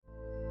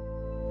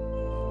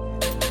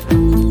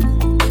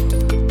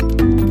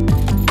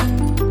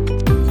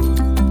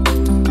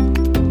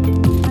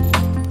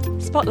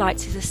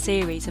Spotlights is a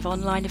series of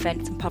online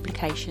events and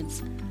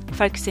publications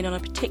focusing on a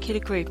particular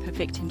group of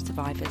victim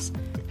survivors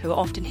who are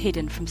often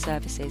hidden from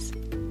services.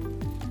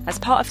 As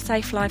part of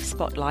Safe Lives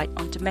Spotlight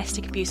on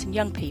domestic abuse in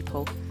young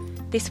people,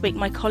 this week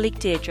my colleague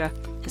Deirdre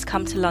has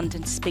come to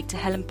London to speak to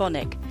Helen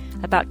Bonnick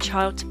about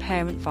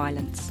child-to-parent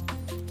violence.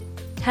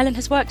 Helen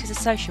has worked as a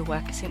social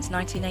worker since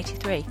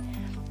 1983,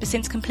 but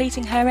since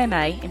completing her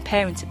MA in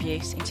parent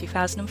abuse in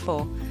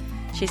 2004,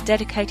 she has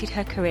dedicated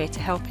her career to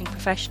helping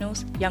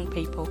professionals, young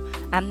people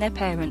and their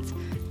parents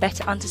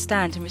better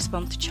understand and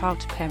respond to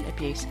child-to-parent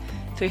abuse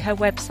through her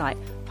website,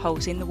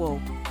 Holes in the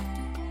Wall.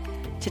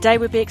 Today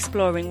we'll be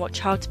exploring what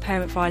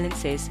child-to-parent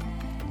violence is,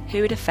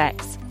 who it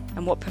affects,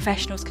 and what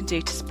professionals can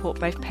do to support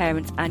both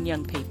parents and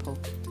young people.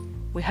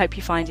 We hope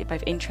you find it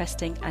both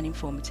interesting and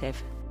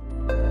informative.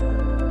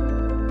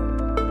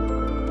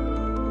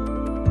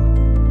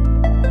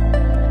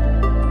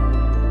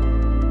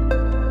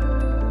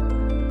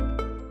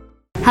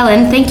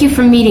 Helen, thank you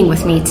for meeting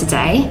with me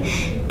today.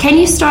 Can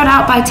you start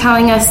out by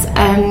telling us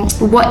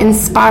what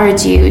inspired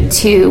you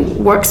to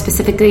work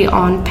specifically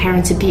on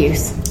parent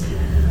abuse?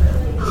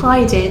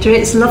 Hi Deirdre,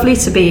 it's lovely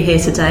to be here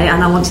today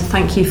and I want to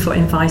thank you for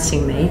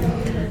inviting me.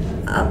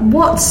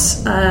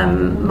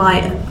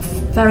 My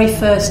very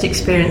first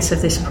experience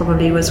of this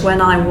probably was when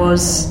I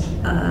was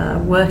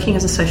working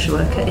as a social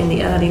worker in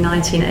the early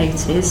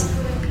 1980s,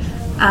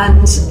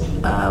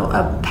 and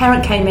a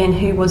parent came in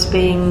who was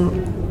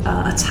being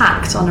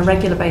attacked on a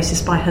regular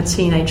basis by her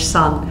teenage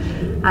son,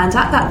 and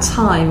at that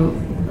time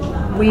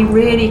we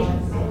really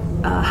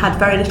had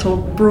very little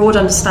broad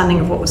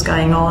understanding of what was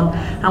going on,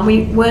 and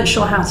we weren't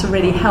sure how to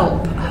really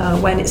help her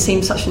when it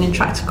seemed such an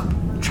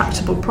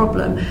intractable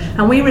problem,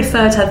 and we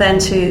referred her then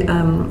to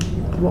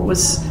what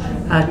was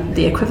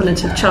the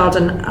equivalent of child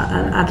and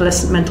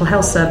adolescent mental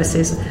health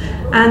services,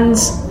 and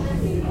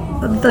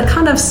the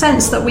kind of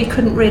sense that we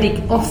couldn't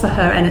really offer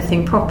her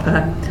anything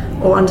proper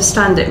or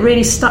understand it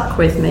really stuck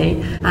with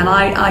me, and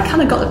I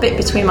kind of got the bit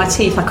between my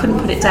teeth. I couldn't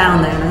put it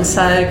down then, and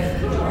so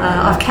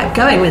I've kept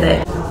going with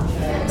it.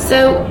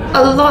 So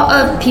a lot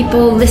of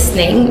people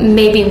listening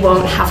maybe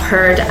won't have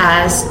heard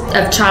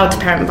of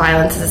child-to-parent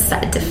violence as a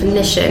set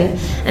definition,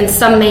 and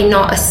some may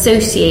not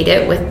associate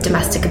it with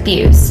domestic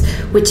abuse,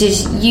 which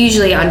is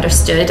usually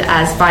understood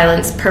as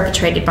violence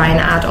perpetrated by an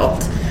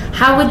adult.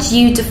 How would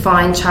you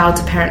define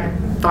child-to-parent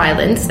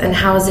violence, and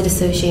how is it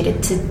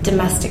associated to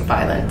domestic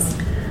violence?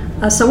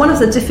 So one of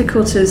the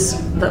difficulties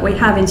that we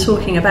have in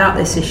talking about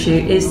this issue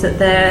is that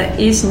there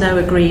is no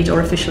agreed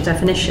or official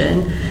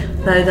definition,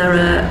 though there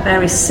are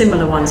very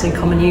similar ones in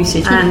common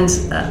usage. And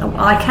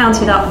I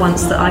counted up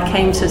once that I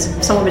came to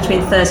somewhere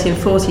between 30 and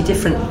 40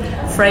 different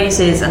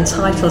phrases and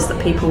titles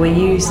that people were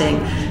using.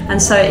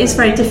 And so it is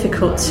very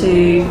difficult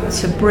to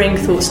bring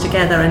thoughts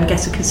together and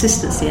get a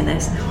consistency in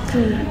this.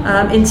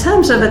 In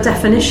terms of a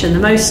definition, the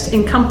most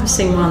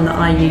encompassing one that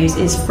I use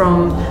is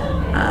from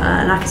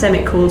an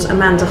academic called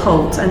Amanda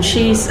Holt, and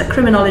she's a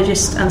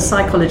criminologist and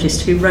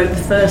psychologist who wrote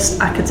the first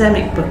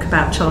academic book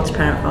about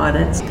child-to-parent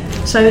violence.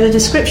 So the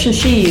description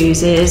she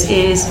uses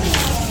is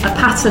a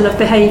pattern of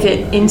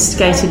behaviour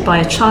instigated by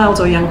a child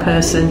or young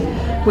person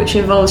which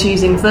involves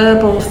using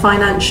verbal,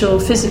 financial,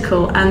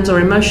 physical and or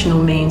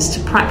emotional means to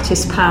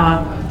practice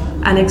power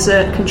and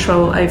exert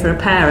control over a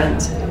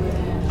parent.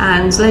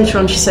 And later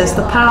on she says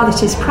the power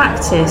that is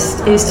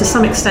practiced is to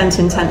some extent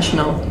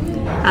intentional,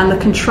 and the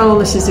control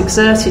that is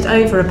exerted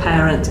over a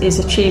parent is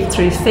achieved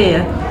through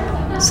fear,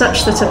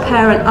 such that a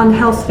parent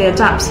unhealthily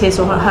adapts his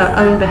or her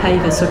own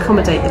behaviour to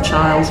accommodate the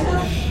child.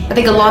 I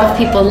think a lot of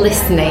people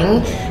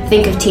listening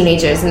think of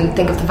teenagers and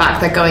think of the fact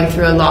they're going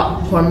through a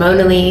lot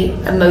hormonally,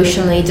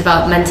 emotionally,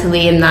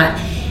 developmentally, and that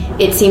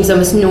it seems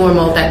almost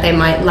normal that they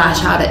might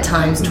lash out at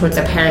times towards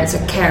their parents or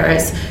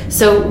carers.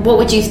 So what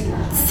would you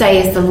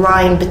say is the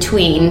line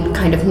between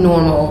kind of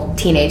normal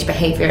teenage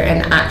behaviour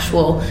and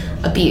actual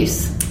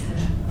abuse?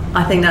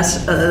 I think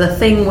that's the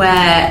thing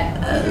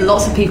where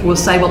lots of people will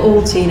say, well,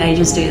 all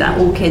teenagers do that,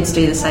 all kids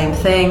do the same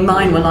thing,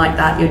 mine were like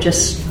that, you're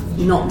just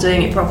not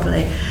doing it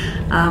properly.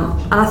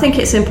 And I think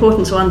it's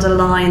important to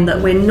underline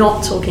that we're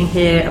not talking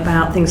here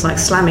about things like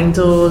slamming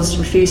doors,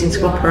 refusing to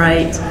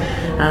cooperate,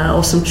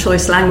 or some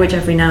choice language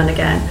every now and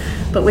again,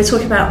 but we're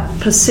talking about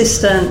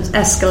persistent,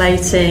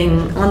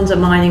 escalating,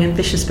 undermining and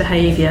vicious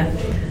behaviour,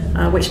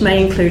 which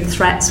may include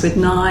threats with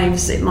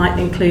knives, it might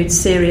include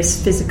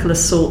serious physical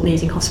assault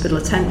needing hospital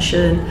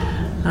attention,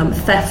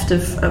 theft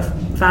of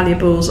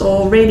valuables,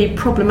 or really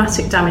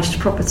problematic damage to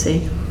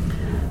property.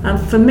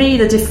 For me,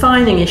 the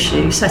defining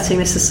issue, setting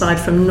this aside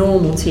from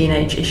normal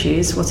teenage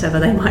issues, whatever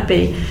they might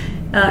be,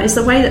 is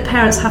the way that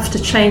parents have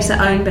to change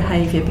their own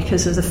behaviour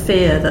because of the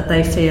fear that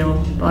they feel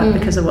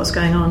because of what's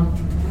going on.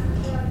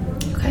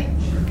 Okay.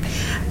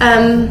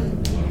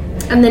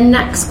 And the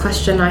next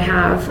question I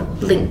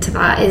have linked to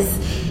that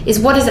is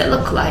what does it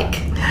look like?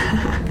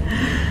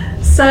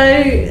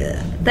 So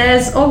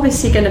there's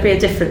obviously going to be a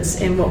difference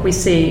in what we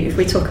see if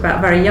we talk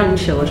about very young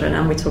children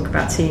and we talk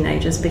about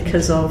teenagers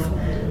because of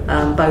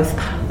both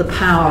the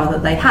power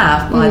that they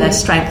have by their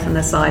strength and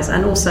their size,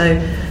 and also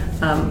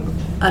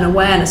an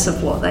awareness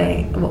of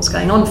what's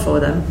going on for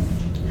them.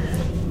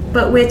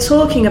 But we're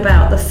talking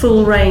about the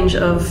full range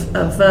of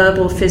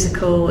verbal,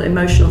 physical,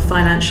 emotional,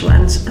 financial,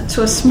 and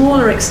to a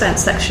smaller extent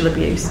sexual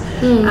abuse.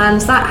 And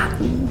that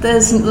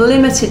there's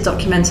limited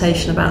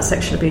documentation about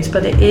sexual abuse,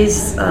 but it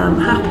is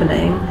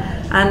happening,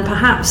 and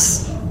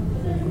perhaps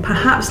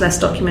less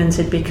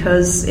documented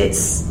because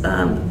it's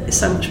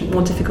so much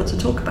more difficult to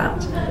talk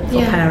about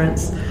for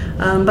parents.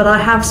 But I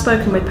have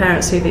spoken with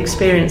parents who've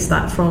experienced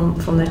that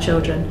from their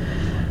children.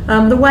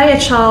 The way a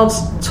child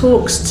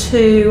talks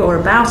to or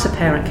about a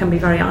parent can be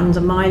very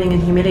undermining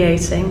and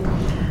humiliating.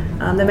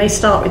 They may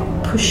start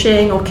with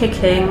pushing or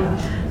kicking,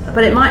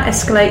 but it might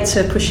escalate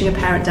to pushing a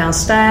parent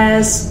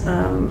downstairs,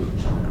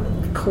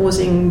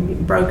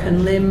 causing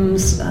broken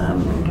limbs,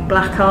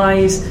 black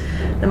eyes.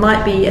 There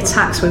might be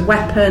attacks with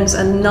weapons,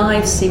 and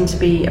knives seem to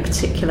be a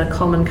particular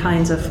common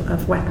kind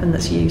of weapon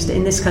that's used.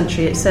 In this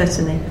country, it's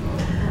certainly.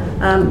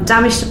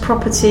 Damage to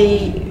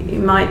property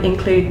might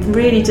include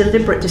really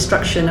deliberate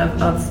destruction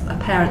of a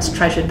parent's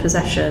treasured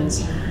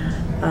possessions,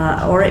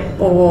 or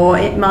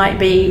it might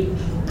be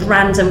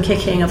random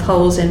kicking of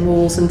holes in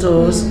walls and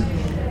doors.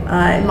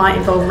 It might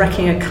involve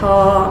wrecking a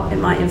car. It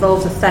might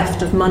involve the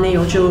theft of money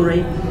or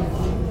jewellery.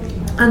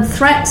 And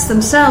threats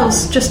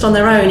themselves, just on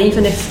their own,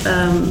 even if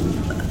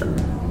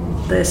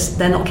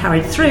they're not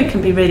carried through,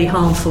 can be really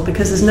harmful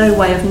because there's no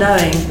way of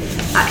knowing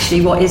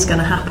actually what is going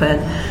to happen.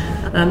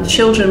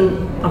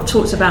 Children, I've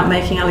talked about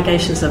making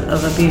allegations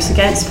of abuse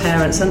against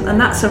parents, and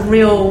that's a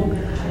real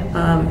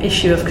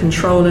issue of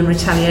control and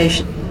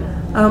retaliation.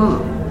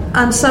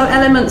 And so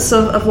elements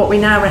of what we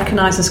now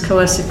recognise as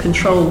coercive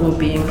control will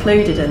be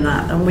included in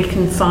that, and we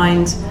can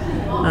find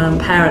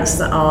parents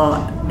that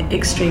are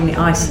extremely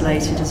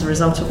isolated as a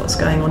result of what's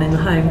going on in the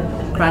home.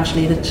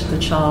 Gradually the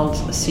child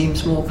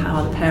assumes more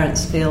power, the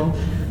parents feel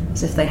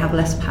as if they have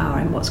less power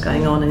in what's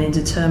going on and in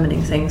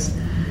determining things.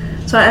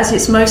 So as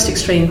its most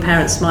extreme,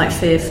 parents might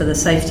fear for the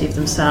safety of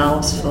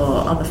themselves, for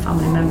other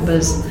family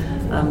members.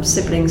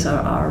 Siblings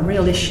are a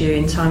real issue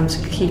in trying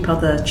to keep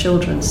other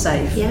children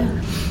safe.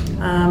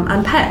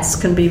 And pets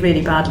can be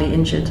really badly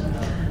injured.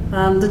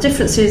 The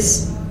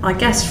differences, I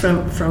guess,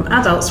 from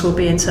adults will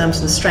be in terms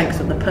of the strength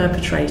of the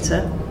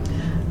perpetrator,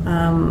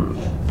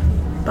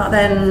 but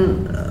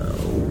then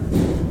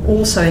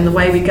also in the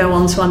way we go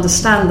on to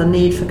understand the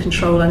need for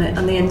control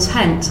and the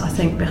intent, I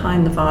think,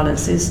 behind the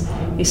violence is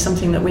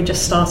something that we're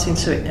just starting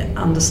to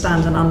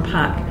understand and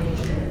unpack.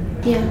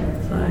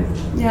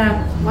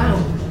 Wow.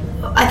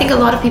 I think a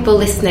lot of people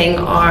listening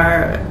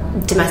are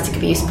domestic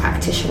abuse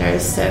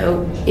practitioners,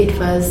 so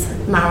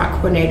IDVAs, MARA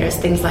coordinators,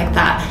 things like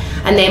that,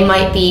 and they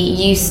might be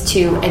used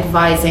to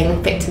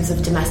advising victims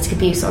of domestic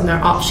abuse on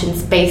their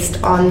options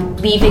based on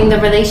leaving the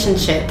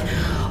relationship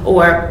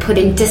or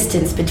putting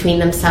distance between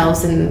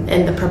themselves and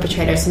the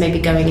perpetrator, so maybe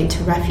going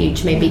into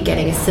refuge, maybe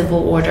getting a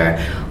civil order,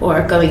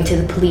 or going to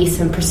the police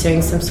and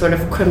pursuing some sort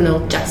of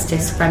criminal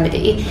justice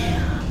remedy.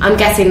 I'm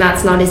guessing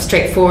that's not as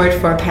straightforward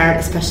for a parent,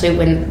 especially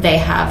when they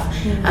have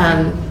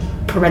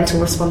parental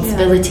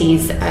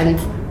responsibilities and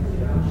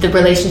the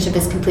relationship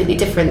is completely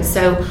different.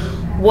 So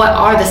what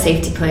are the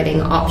safety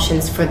planning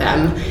options for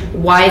them?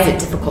 Why is it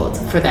difficult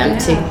for them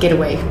to get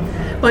away?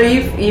 Well,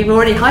 you've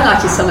already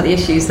highlighted some of the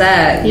issues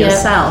there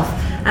yourself,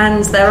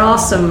 and there are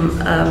some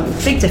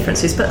big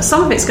differences, but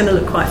some of it's going to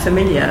look quite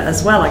familiar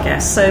as well, I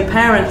guess. So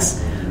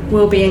parents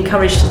will be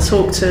encouraged to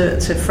talk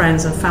to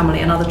friends and family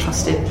and other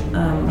trusted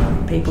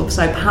people,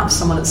 so perhaps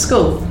someone at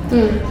school,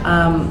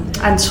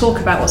 and talk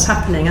about what's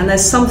happening. And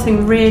there's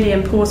something really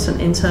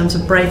important in terms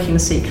of breaking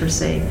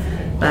secrecy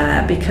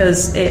there,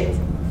 because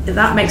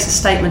that makes a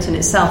statement in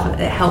itself.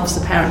 It helps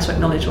the parent to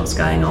acknowledge what's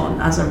going on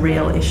as a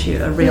real issue,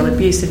 a real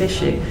abusive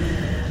issue.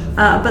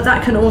 But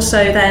that can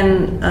also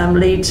then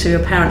lead to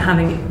a parent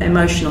having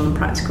emotional and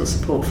practical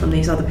support from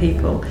these other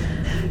people.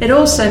 It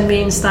also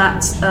means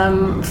that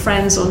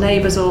friends or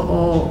neighbours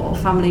or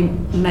family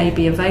may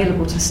be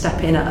available to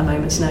step in at a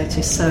moment's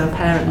notice, so a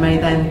parent may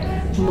then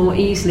more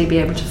easily be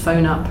able to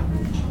phone up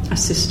a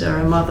sister,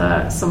 a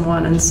mother,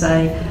 someone, and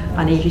say,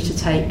 I need you to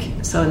take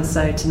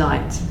so-and-so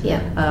tonight.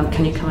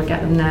 Can you come and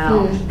get them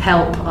now?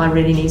 Help, I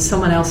really need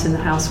someone else in the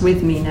house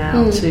with me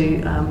now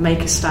to make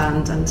a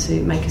stand and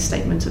to make a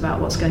statement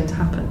about what's going to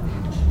happen.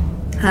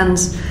 And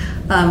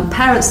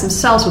parents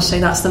themselves will say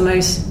that's the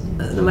most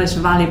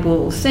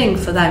valuable thing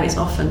for them is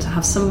often to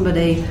have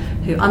somebody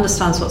who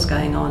understands what's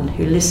going on,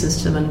 who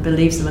listens to them and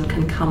believes them and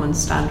can come and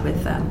stand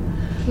with them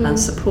and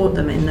support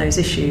them in those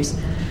issues.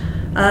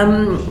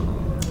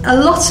 A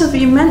lot of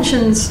you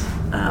mentioned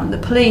the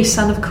police,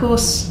 and of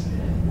course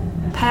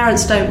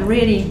parents don't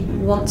really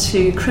want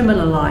to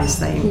criminalise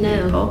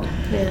people,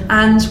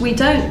 and we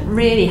don't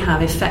really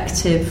have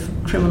effective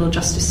criminal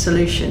justice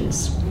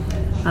solutions.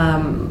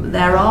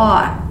 There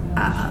are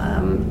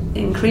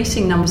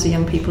increasing numbers of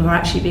young people who are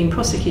actually being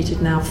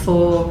prosecuted now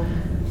for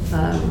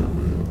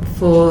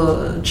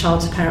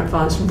child to parent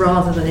violence,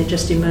 rather than it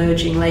just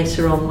emerging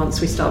later on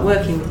once we start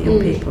working with young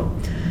people.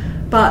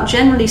 But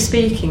generally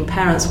speaking,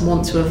 parents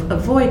want to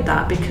avoid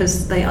that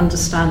because they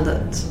understand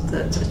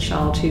that a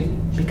child who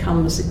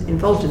becomes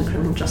involved in the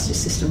criminal justice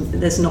system,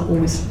 there's not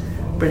always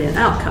brilliant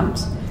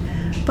outcomes.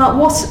 But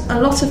what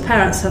a lot of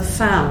parents have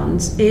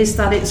found is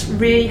that it's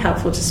really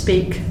helpful to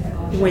speak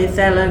with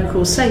their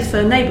local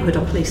safer neighbourhood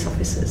or police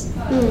officers.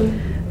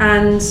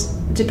 And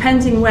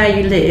depending where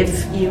you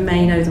live, you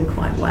may know them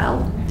quite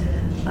well.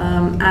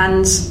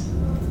 And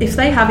if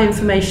they have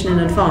information in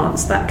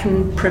advance, that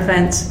can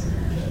prevent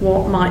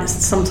what might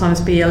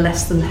sometimes be a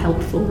less than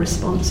helpful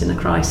response in a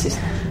crisis.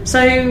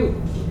 So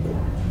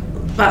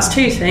that's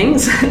two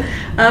things.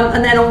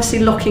 And then obviously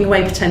locking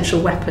away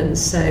potential weapons.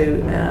 So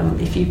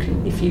if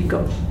you've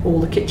got all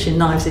the kitchen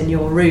knives in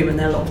your room and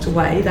they're locked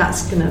away,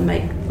 that's going to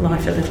make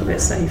life a little bit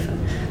safer.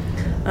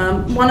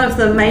 One of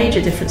the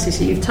major differences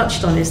that you've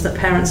touched on is that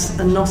parents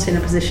are not in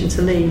a position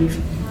to leave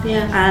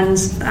and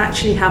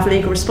actually have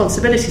legal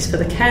responsibilities for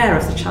the care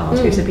of the child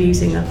who's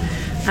abusing them.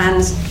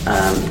 And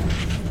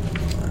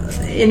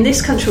in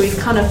this country, we've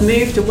kind of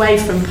moved away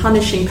from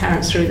punishing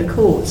parents through the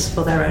courts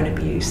for their own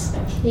abuse.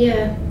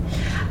 Yeah.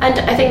 And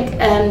I think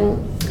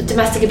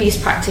domestic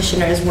abuse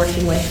practitioners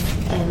working with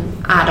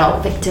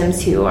adult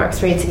victims who are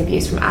experiencing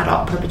abuse from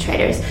adult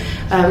perpetrators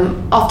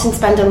often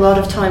spend a lot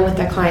of time with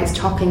their clients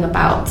talking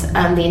about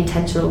the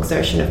intentional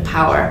exertion of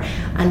power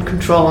and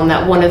control, and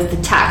that one of the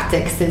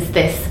tactics is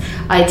this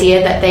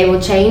idea that they will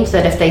change,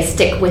 that if they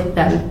stick with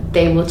them,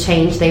 they will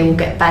change, they will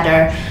get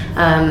better.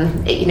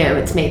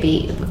 It's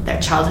maybe their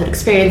childhood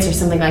experience or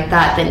something like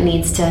that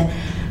needs to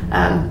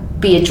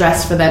be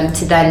addressed for them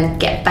to then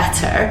get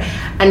better.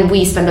 And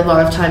we spend a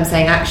lot of time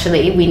saying,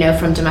 actually, we know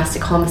from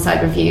domestic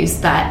homicide reviews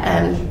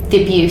that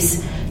the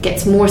abuse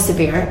gets more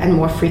severe and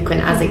more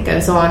frequent as it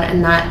goes on,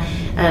 and that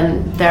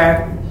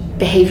their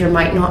behaviour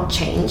might not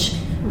change.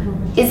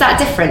 Is that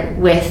different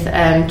with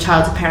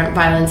child-to-parent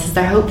violence? Is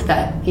there hope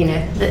that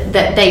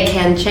that they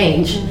can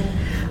change?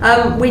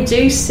 We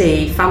do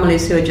see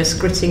families who are just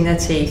gritting their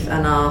teeth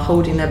and are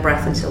holding their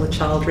breath until the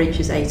child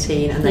reaches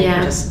 18 and they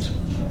can just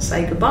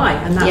say goodbye,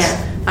 and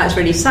that's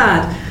really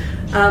sad.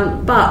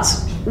 But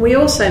we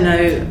also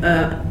know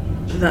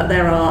that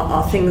there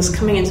are things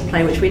coming into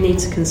play which we need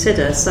to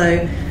consider.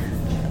 So,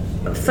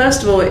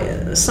 first of all,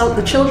 a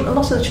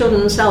lot of the children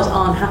themselves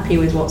aren't happy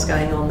with what's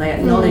going on. They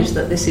acknowledge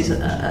that this is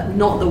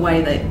not the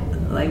way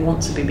they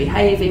want to be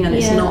behaving, and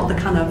it's not the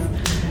kind of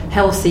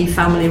healthy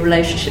family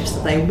relationships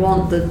that they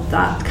want.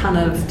 That kind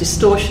of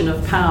distortion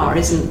of power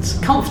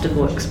isn't a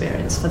comfortable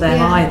experience for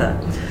them either.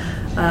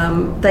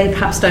 They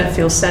perhaps don't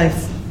feel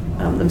safe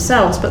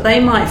themselves, but they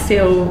might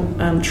feel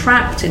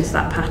trapped into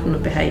that pattern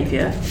of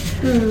behaviour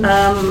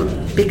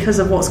because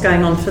of what's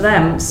going on for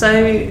them.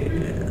 So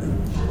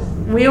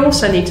we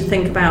also need to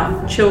think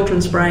about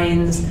children's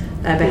brains,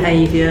 their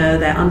behaviour,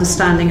 their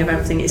understanding of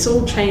everything. It's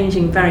all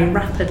changing very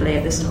rapidly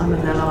at this time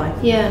of their life.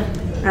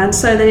 And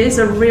so there is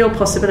a real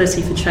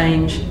possibility for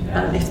change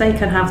if they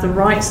can have the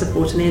right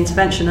support and the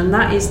intervention. And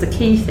that is the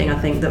key thing, I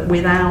think, that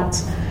without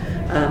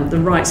the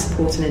right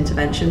support and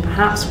intervention,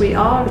 perhaps we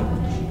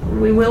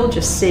will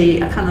just see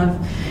a kind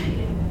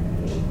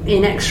of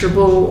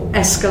inexorable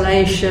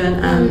escalation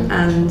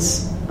and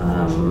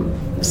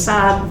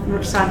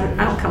sad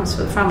outcomes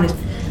for the families.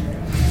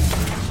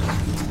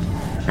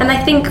 And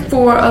I think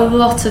for a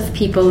lot of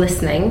people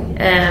listening,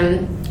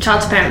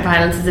 child-to-parent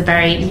violence is a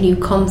very new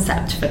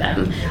concept for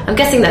them. I'm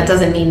guessing that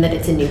doesn't mean that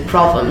it's a new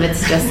problem,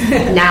 it's just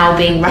now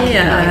being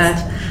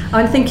recognised.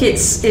 I think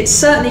it's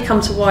certainly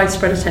come to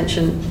widespread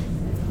attention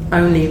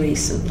only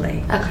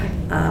recently.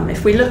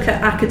 If we look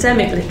at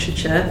academic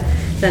literature,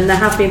 then there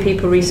have been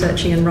people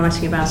researching and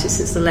writing about it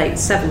since the late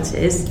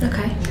 70s.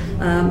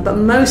 But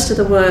most of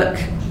the work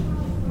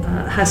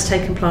has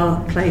taken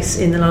place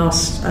in the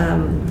last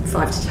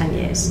 5 to 10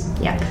 years.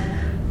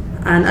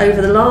 And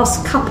over the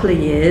last couple of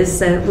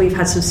years, we've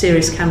had some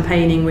serious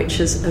campaigning which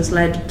has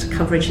led to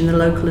coverage in the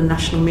local and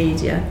national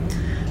media.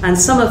 And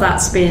some of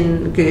that's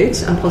been good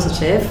and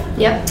positive.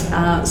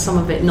 Some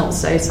of it not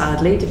so,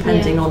 sadly,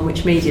 depending on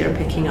which media are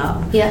picking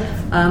up.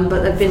 But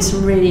there have been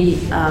some really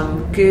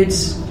good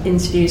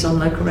interviews on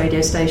local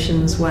radio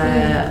stations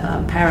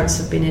where parents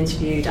have been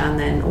interviewed, and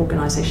then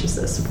organisations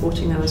that are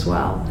supporting them as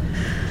well.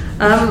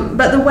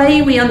 But the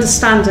way we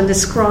understand and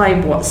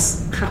describe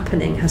what's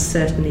happening has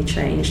certainly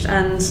changed,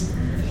 and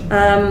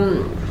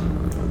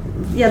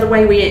the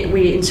way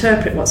we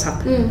interpret what's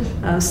happening.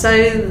 So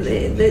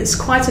it's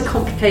quite a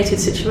complicated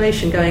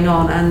situation going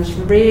on, and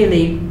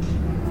really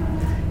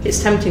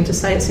it's tempting to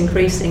say it's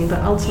increasing, but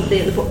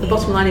ultimately the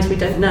bottom line is we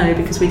don't know,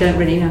 because we don't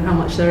really know how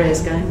much there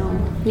is going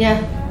on.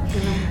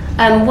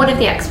 One of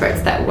the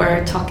experts that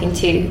we're talking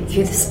to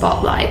through the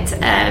Spotlight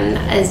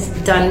has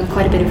done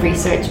quite a bit of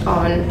research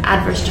on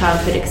adverse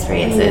childhood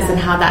experiences and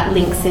how that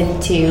links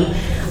into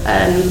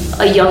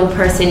a young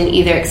person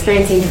either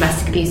experiencing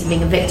domestic abuse and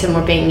being a victim,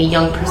 or being a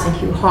young person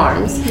who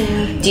harms.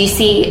 Do you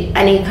see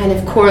any kind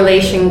of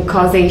correlation,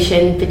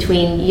 causation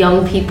between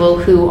young people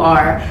who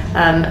are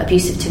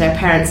abusive to their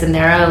parents and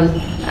their own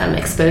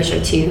exposure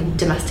to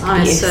domestic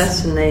abuse?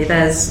 Certainly.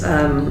 There's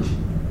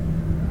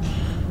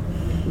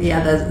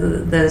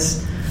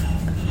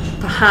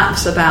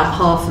perhaps about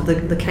half of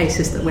the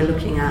cases that we're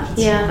looking at.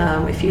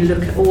 Yeah. If you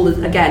look at all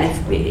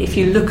if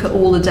you look at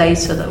all the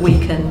data that we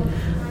can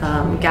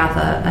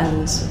gather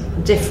and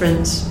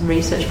different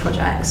research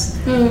projects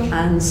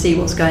and see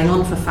what's going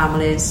on for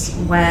families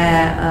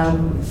where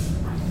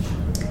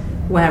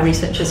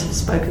researchers have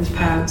spoken to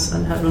parents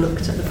and have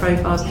looked at the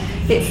profiles,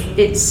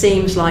 it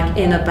seems like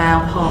in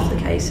about half the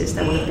cases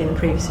there will have been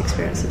previous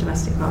experience of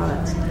domestic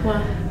violence.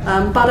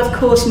 Wow. But of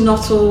course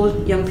not all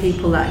young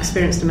people that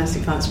experience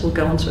domestic violence will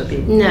go on to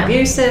be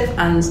abusive,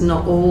 and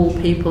not all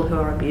people who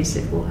are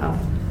abusive will have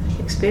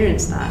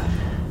experienced that.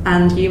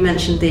 And you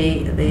mentioned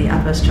the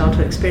adverse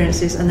childhood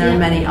experiences, and there are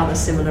many other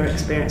similar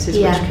experiences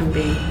which can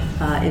be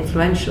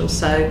influential.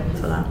 So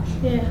for that,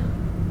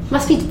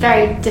 must be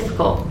very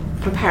difficult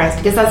for parents,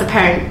 because as a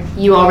parent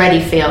you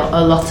already feel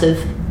a lot of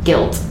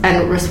guilt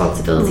and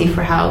responsibility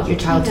for how your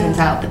child turns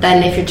out. But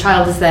then if your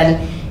child is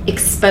then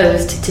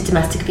exposed to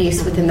domestic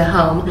abuse within the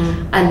home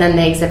and then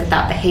they exhibit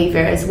that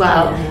behaviour as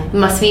well, it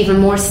must be even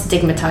more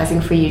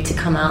stigmatising for you to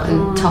come out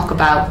and talk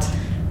about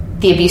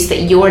the abuse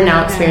that you're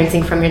now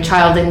experiencing from your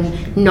child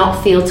and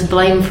not feel to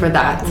blame for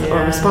that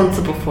or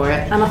responsible for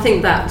it. And I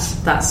think that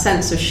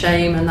sense of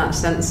shame and that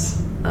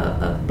sense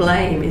of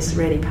blame is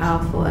really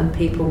powerful, and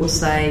people will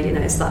say,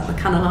 it's that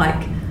kind of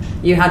like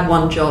you had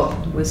one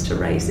job was to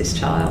raise this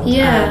child,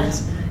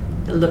 and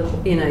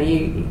look,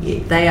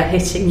 they are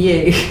hitting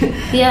you,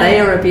 they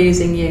are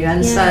abusing you,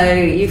 and so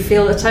you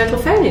feel a total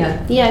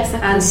failure. Exactly.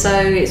 And so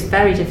it's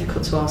very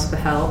difficult to ask for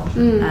help,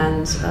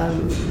 and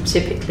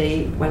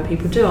typically when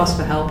people do ask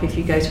for help, if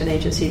you go to an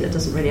agency that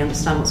doesn't really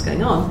understand what's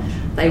going on,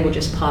 they will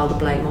just pile the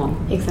blame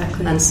on.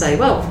 Exactly. And say,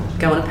 well,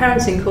 go on a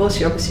parenting course,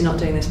 you're obviously not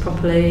doing this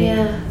properly.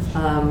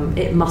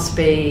 It must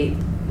be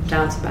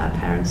down to bad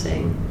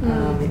parenting.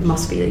 It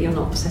must be that you're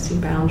not setting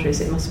boundaries.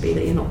 It must be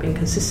that you're not being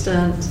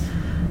consistent.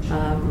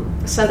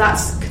 So that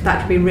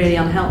can be really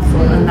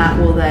unhelpful, and that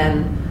will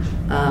then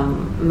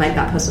make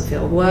that person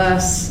feel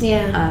worse,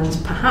 and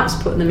perhaps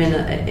put them in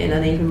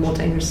an even more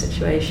dangerous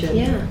situation.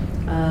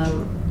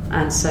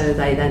 And so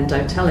they then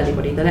don't tell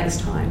anybody the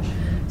next time.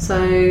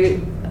 So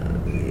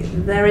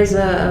there is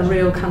a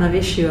real kind of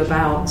issue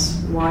about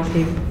why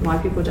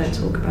people don't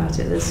talk about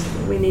it.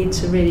 We need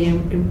to really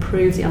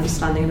improve the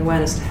understanding and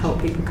awareness to help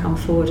people come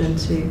forward and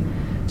to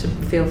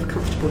feel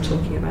comfortable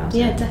talking about it.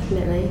 Yeah,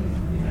 definitely.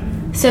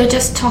 So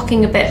just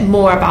talking a bit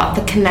more about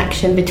the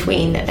connection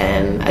between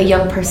a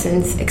young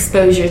person's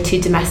exposure to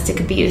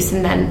domestic abuse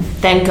and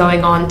then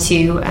going on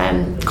to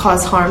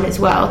cause harm as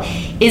well.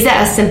 Is it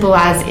as simple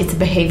as it's a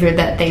behaviour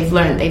that they've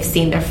learned, they've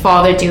seen their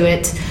father do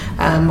it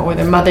or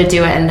their mother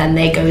do it, and then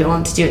they go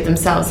on to do it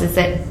themselves? Is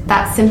it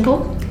that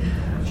simple?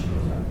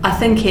 I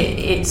think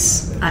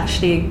it's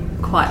actually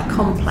quite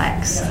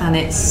complex, and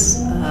it's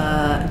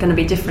going to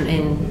be different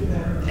in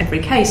every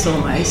case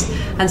almost,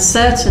 and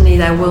certainly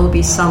there will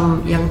be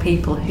some young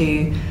people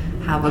who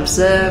have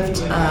observed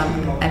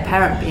a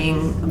parent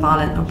being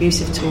violent or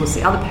abusive towards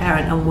the other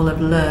parent and will have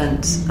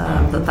learned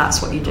that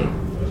that's what you do.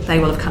 They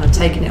will have kind of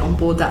taken it on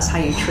board. That's how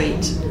you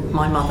treat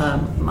my mother,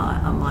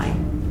 my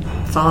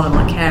father,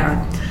 my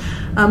carer.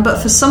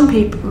 But for some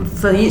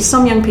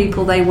young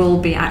people, they will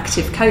be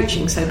active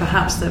coaching. So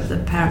perhaps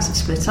the parents have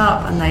split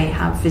up and they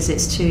have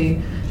visits to,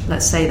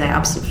 let's say, their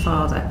absent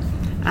father.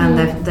 And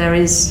there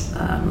is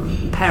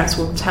parents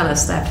will tell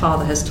us their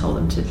father has told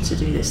them to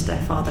do this.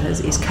 Their father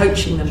is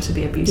coaching them to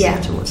be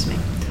abusive towards me.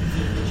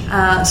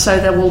 So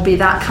there will be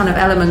that kind of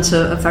element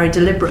of very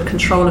deliberate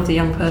control of the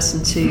young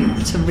person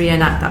to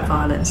reenact that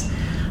violence.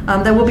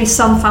 There will be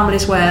some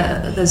families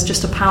where there's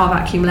just a power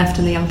vacuum left,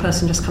 and the young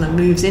person just kind of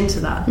moves into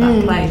that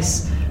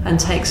place and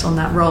takes on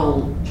that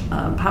role,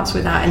 perhaps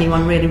without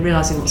anyone really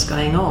realising what's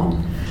going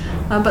on.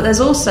 But there's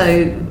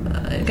also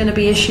going to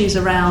be issues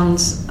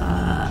around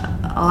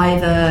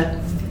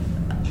either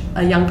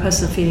a young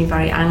person feeling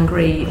very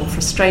angry or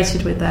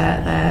frustrated with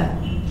their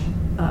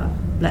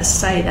let's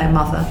say their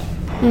mother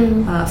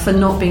for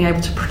not being able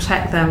to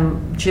protect them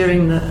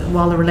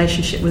while the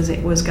relationship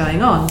was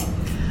going on,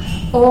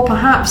 or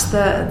perhaps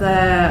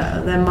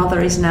their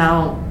mother is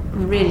now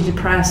really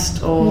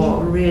depressed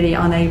or really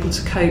unable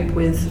to cope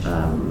with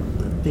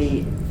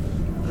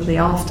the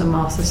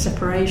aftermath of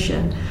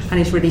separation, and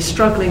is really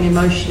struggling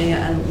emotionally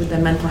and with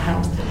their mental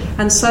health.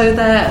 And so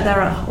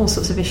there are all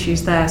sorts of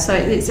issues there. So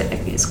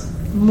it's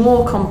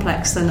more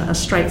complex than a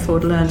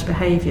straightforward learned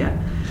behaviour,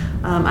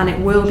 and it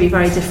will be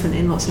very different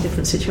in lots of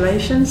different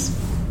situations.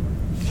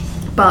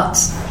 But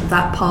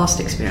that past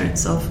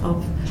experience of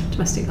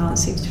domestic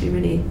violence seems to be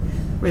really,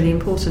 really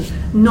important.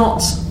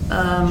 Not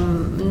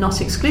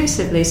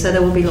exclusively, so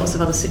there will be lots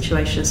of other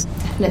situations.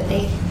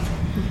 Definitely.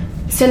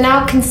 So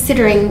now,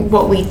 considering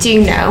what we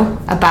do know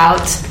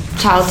about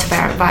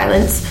child-to-parent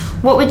violence,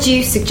 what would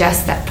you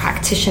suggest that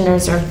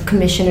practitioners or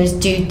commissioners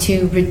do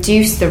to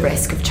reduce the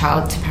risk of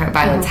child-to-parent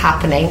violence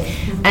happening,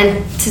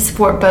 and to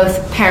support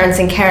both parents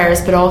and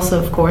carers, but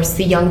also, of course,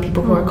 the young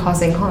people who are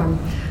causing harm?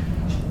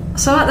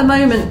 So at the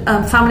moment,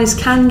 families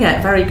can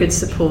get very good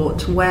support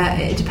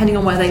depending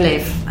on where they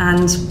live,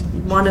 and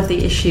one of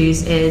the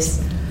issues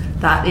is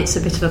that it's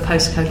a bit of a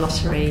postcode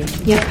lottery,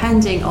 Yep.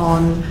 depending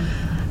on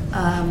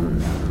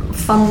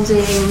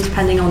funding,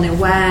 depending on the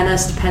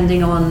awareness,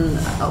 depending on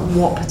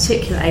what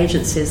particular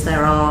agencies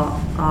there are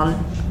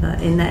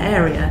in the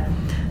area,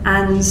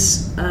 and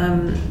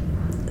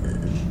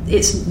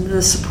it's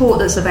the support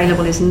that's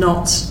available is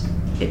not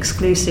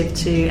exclusive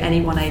to any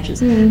one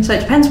agency. So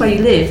it depends where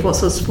you live, what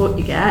sort of support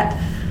you get,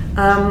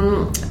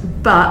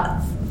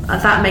 but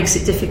that makes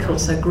it difficult.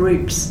 So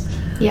group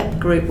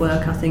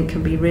work, I think,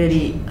 can be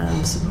really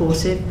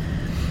supportive,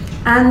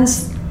 and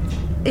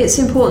it's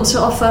important to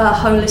offer a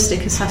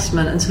holistic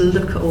assessment and to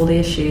look at all the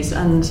issues.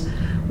 And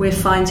we're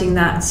finding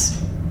that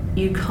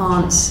you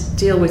can't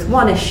deal with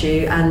one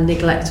issue and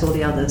neglect all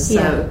the others.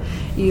 So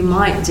we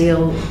might be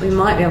able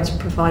to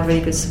provide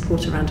really good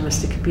support around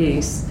domestic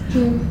abuse,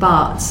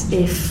 but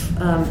if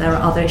there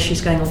are other issues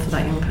going on for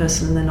that young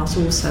person and they're not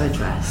also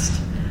addressed,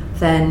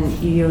 then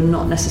you're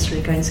not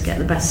necessarily going to get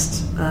the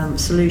best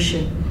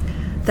solution.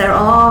 There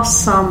are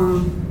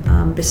some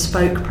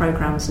bespoke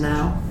programs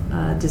now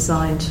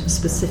designed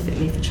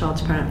specifically for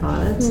child-to-parent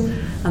violence,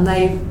 and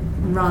they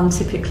run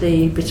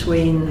typically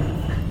between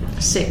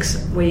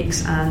 6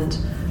 weeks and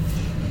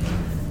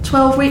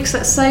 12 weeks,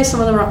 let's say. Some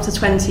of them are up to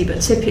 20,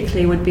 but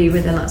typically would be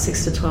within that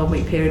 6 to 12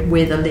 week period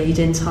with a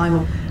lead-in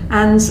time.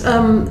 And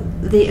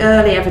the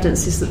early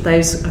evidence is that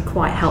those are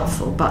quite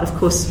helpful, but of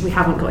course we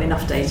haven't got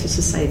enough data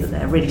to say that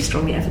they're really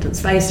strongly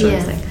evidence-based or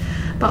anything.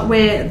 But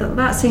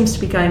that seems to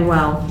be going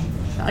well.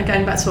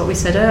 Going back to what we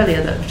said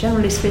earlier, that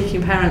generally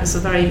speaking, parents are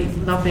very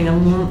loving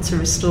and want to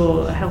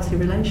restore a healthy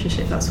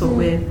relationship. That's what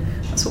we're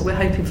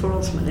hoping for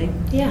ultimately.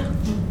 Yeah.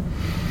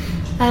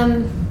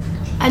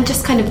 And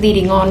just kind of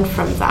leading on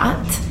from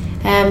that,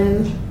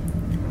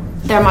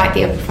 there might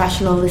be a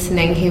professional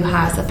listening who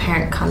has a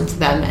parent come to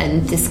them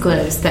and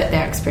disclose that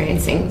they're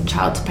experiencing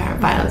child-to-parent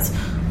violence.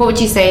 What would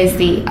you say is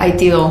the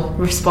ideal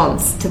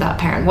response to that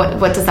parent? What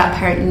does that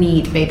parent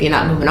need maybe in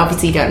that moment?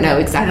 Obviously you don't know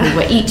exactly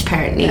what each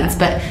parent needs,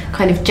 but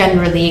kind of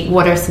generally,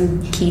 what are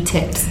some key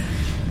tips?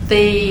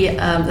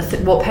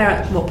 What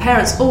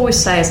parents always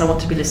say is, I want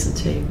to be listened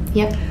to.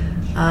 Yep.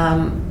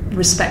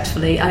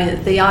 Respectfully. I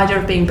mean, the idea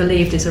of being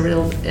believed is a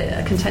real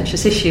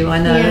contentious issue, I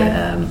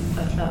know,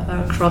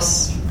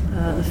 across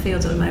the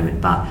field at the moment,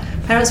 but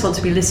parents want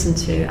to be listened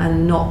to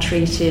and not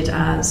treated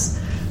as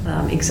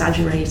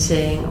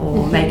exaggerating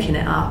or making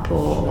it up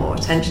or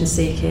attention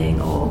seeking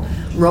or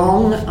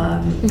wrong,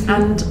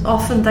 and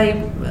often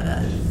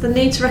the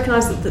need to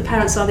recognise that the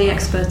parents are the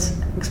experts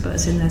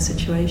in their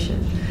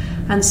situation,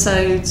 and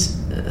so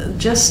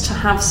just to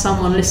have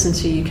someone listen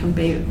to you can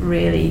be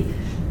really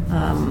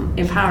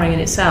empowering in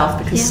itself,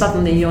 because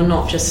suddenly you're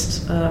not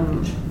just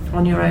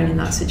on your own in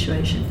that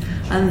situation,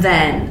 and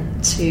then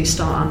to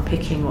start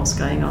unpicking what's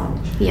going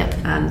on,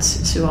 and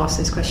to ask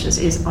those questions: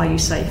 are you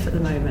safe at the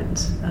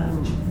moment?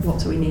 What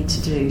do we need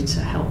to do to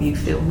help you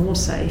feel more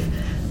safe?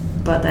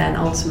 But then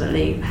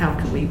ultimately, how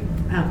can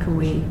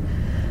we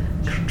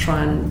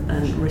try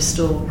and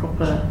restore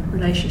proper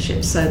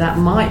relationships? So that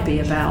might be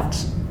about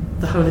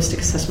the holistic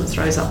assessment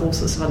throws up all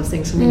sorts of other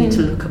things, and we need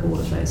to look at all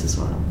of those as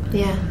well.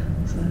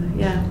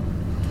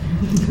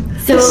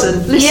 So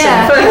listen.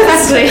 Yeah,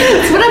 exactly.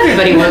 It's what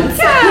everybody wants.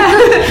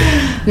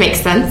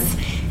 Makes sense.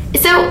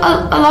 So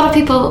a lot of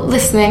people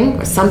listening,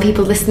 or some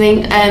people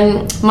listening,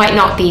 might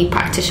not be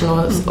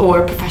practitioners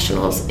or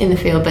professionals in the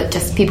field, but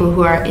just people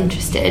who are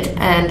interested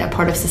and a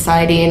part of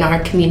society in our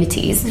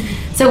communities.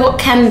 So what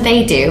can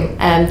they do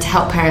to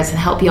help parents and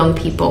help young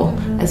people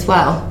as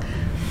well?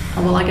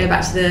 Well, I go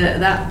back to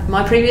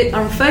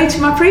I'm referring to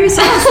my previous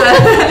answer.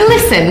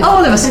 Listen.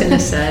 All of us can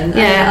listen.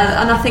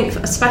 Yeah. And I think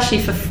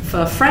especially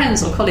for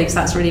friends or colleagues,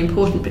 that's really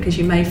important, because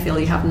you may feel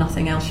you have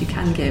nothing else you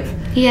can give.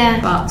 Yeah.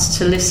 But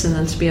to listen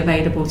and to be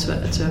available to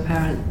a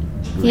parent,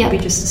 maybe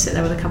just to sit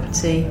there with a cup of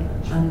tea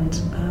and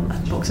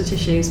a box of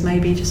tissues,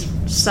 maybe just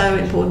so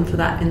important for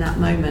that in that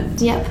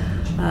moment. Yep.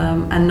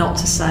 And not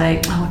to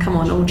say, oh, come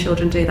on, all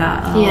children do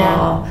that.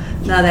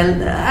 No,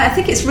 I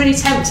think it's really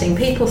tempting.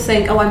 People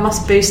think, oh, I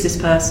must boost this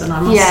person.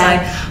 I must say,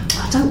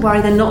 oh, don't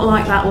worry, they're not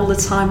like that all the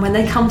time. When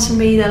they come to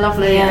me, they're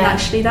lovely. And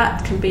actually,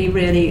 that can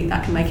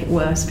make it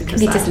worse,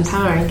 because it can be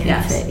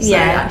disempowering. So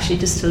actually,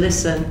 just to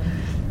listen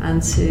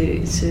and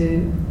to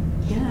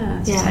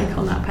take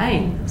on that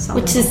pain,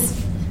 which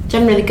is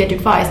generally good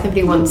advice.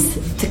 Nobody wants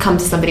to come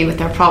to somebody with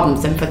their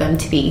problems and for them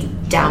to be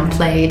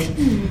downplayed.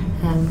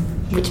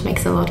 Which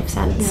makes a lot of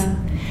sense.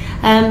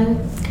 And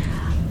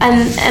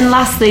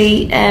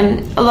lastly,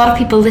 a lot of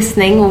people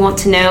listening will want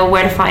to know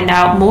where to find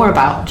out more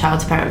about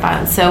child-to-parent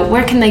violence. So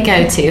where can they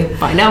go to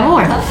find out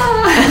more?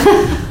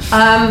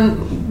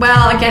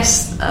 Well, I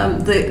guess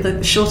the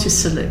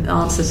shortest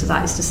answer to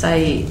that is to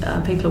say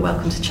people are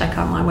welcome to check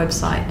out my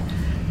website.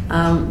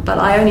 But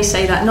I only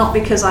say that not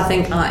because I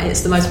think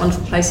it's the most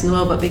wonderful place in the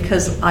world, but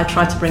because I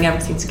try to bring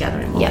everything together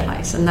in one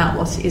place, and that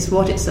is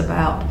what it's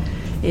about.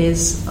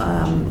 Is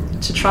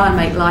to try and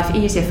make life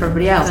easier for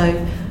everybody else. So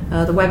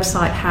the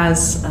website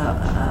has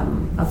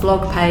a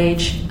blog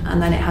page,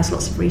 and then it has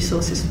lots of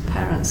resources for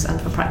parents and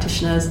for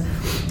practitioners,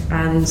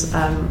 and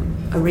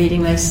a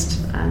reading list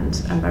and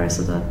various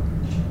other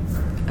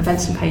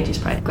Events and Pages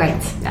page. Great.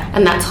 Yeah.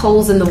 And that's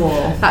Holes in the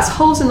Wall. That's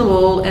Holes in the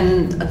Wall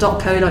and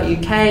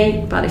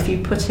 .co.uk, but if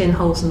you put in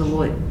Holes in the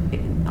Wall,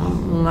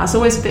 that's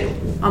always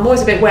I'm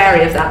always a bit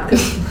wary of that,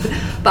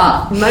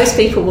 but most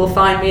people will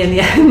find me in the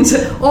end,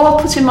 or I'll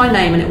put in my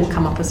name and it will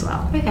come up as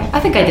well. Okay, I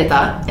think I did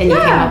that, and you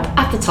came up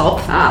at the top,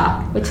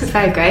 which is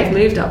very great. I've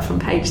moved up from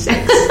page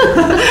 6.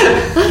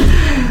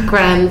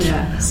 Grand.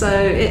 Yeah. So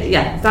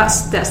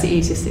that's the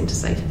easiest thing to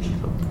say to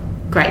people.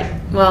 Great.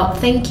 Well,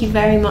 thank you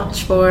very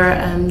much for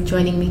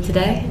joining me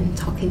today and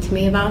talking to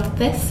me about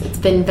this. It's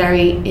been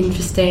very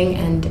interesting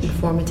and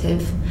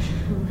informative.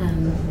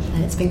 And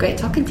it's been great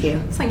talking to you.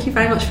 Thank you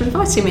very much for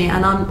inviting me,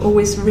 and I'm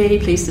always really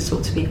pleased to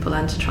talk to people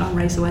and to try and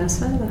raise awareness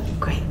further.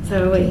 Great,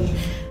 so are we.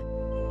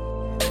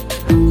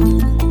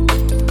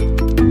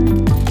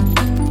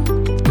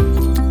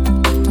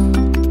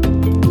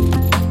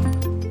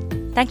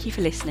 Thank you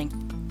for listening.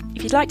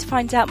 If you'd like to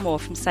find out more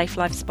from Safe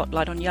Lives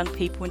Spotlight on young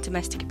people and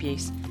domestic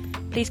abuse,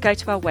 please go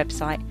to our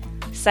website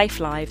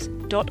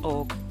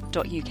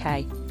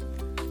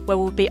safelives.org.uk, where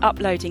we'll be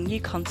uploading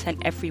new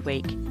content every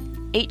week,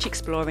 each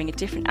exploring a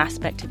different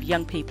aspect of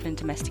young people and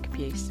domestic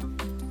abuse.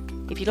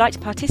 If you'd like to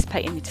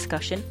participate in the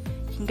discussion,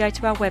 you can go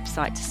to our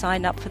website to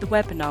sign up for the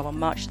webinar on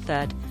March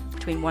 3rd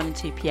between 1 and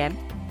 2 p.m,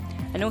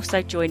 and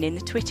also join in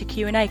the Twitter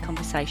Q&A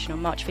conversation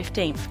on March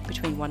 15th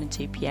between 1 and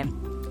 2 p.m.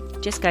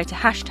 Just go to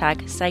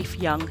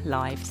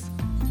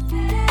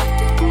 #SafeYoungLives.